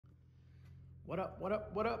What up, what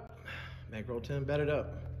up, what up? Bankroll Tim bedded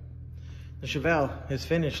up. The Chevelle is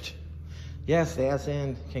finished. Yes, the ass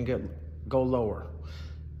end can go lower.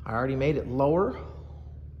 I already made it lower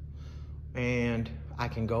and I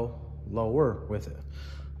can go lower with it.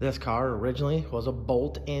 This car originally was a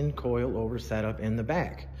bolt-in coil-over setup in the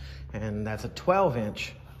back, and that's a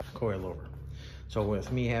 12-inch coil-over. So with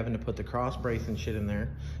me having to put the cross brace and shit in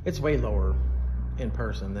there, it's way lower in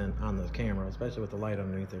person than on the camera, especially with the light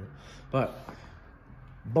underneath there. But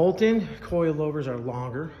bolt-in coilovers are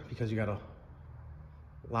longer because you got a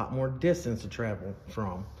lot more distance to travel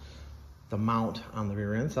from the mount on the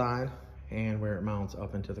rear end side and where it mounts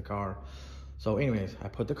up into the car. So anyways, I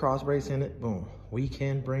put the cross brace in it, boom. We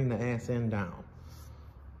can bring the ass end down.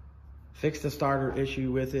 Fix the starter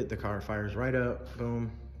issue with it. The car fires right up,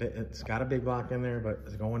 boom. It's got a big block in there, but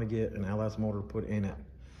it's going to get an LS motor put in it.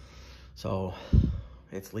 So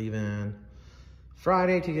it's leaving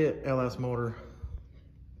Friday to get LS motor,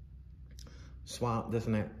 swap, this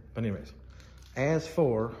and that. But anyways, as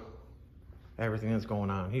for everything that's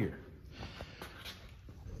going on here,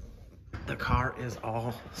 the car is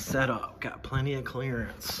all set up, got plenty of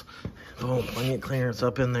clearance. Boom, plenty of clearance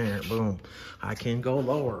up in there, boom. I can go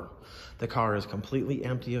lower. The car is completely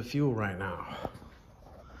empty of fuel right now.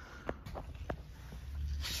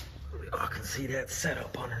 I can see that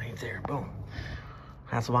setup underneath there, boom.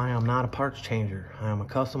 That's why I'm not a parts changer. I'm a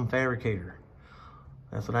custom fabricator.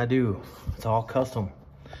 That's what I do. It's all custom.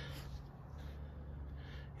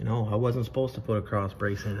 You know, I wasn't supposed to put a cross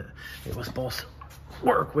brace in it. It was supposed to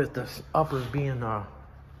work with the uppers being the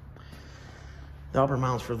upper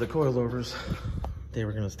mounts for the coilovers. They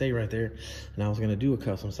were gonna stay right there, and I was gonna do a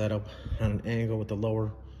custom setup on an angle with the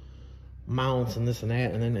lower mounts and this and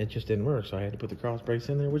that, and then it just didn't work, so I had to put the cross brace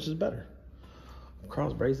in there, which is better.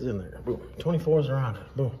 Cross brace is in there, boom. 24's are on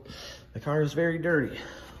it, boom. The car is very dirty.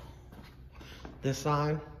 This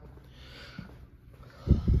side,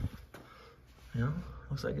 you know,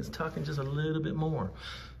 looks like it's tucking just a little bit more.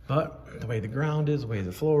 But the way the ground is, the way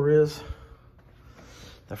the floor is,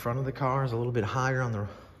 the front of the car is a little bit higher on the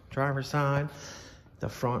driver's side. The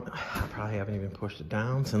front, I probably haven't even pushed it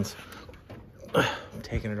down since I'm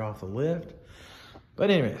taking it off the lift. But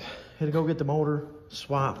anyways, had to go get the motor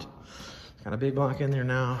swapped. Got a big block in there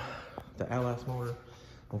now. The LS motor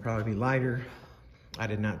will probably be lighter. I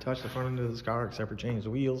did not touch the front end of this car except for change the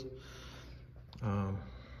wheels.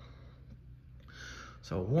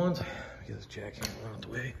 So once, get this jackhammer out the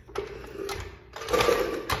way.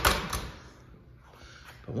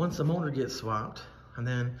 But once the motor gets swapped and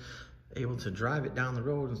then able to drive it down the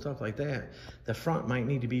road and stuff like that, the front might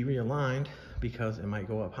need to be realigned because it might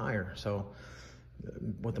go up higher. So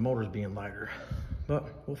with the motors being lighter, but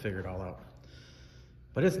we'll figure it all out.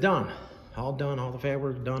 But it's done, all done, all the fab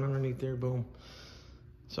work's done underneath there, boom.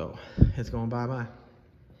 So it's going bye-bye.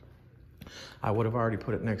 I would have already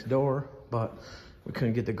put it next door, but we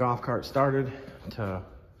couldn't get the golf cart started to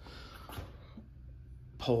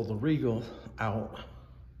pull the Regal out.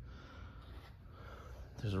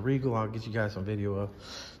 There's a Regal I'll get you guys some video of.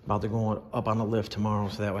 About to go up on the lift tomorrow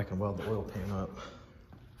so that way I can weld the oil pan up.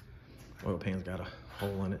 Oil pan's got a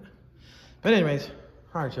hole in it. But anyways,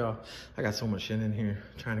 all right, y'all. I got so much shit in here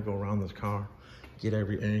trying to go around this car, get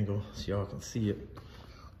every angle so y'all can see it.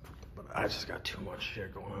 But I just got too much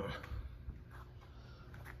shit going on.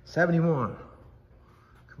 71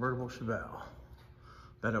 convertible Chevelle.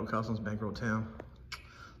 Bedded up Customs, Bankroll Tim.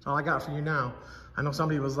 That's all I got for you now. I know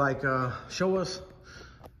somebody was like, show us,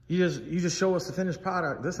 you just show us the finished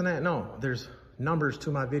product, this and that. No, there's numbers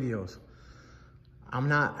to my videos. I'm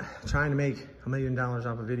not trying to make $1 million off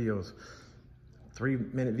of videos.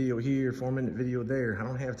 3-minute video here, 4-minute video there. I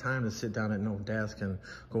don't have time to sit down at no desk and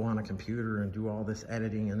go on a computer and do all this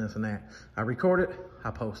editing and this and that. I record it,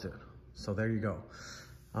 I post it. So there you go.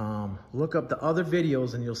 Look up the other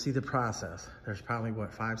videos and you'll see the process. There's probably,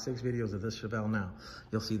 what, 5-6 videos of this Chevelle now.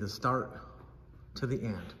 You'll see the start to the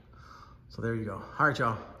end. So there you go. All right,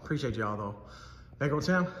 y'all. Appreciate y'all, though. Bankroll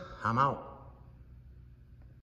Tim, I'm out.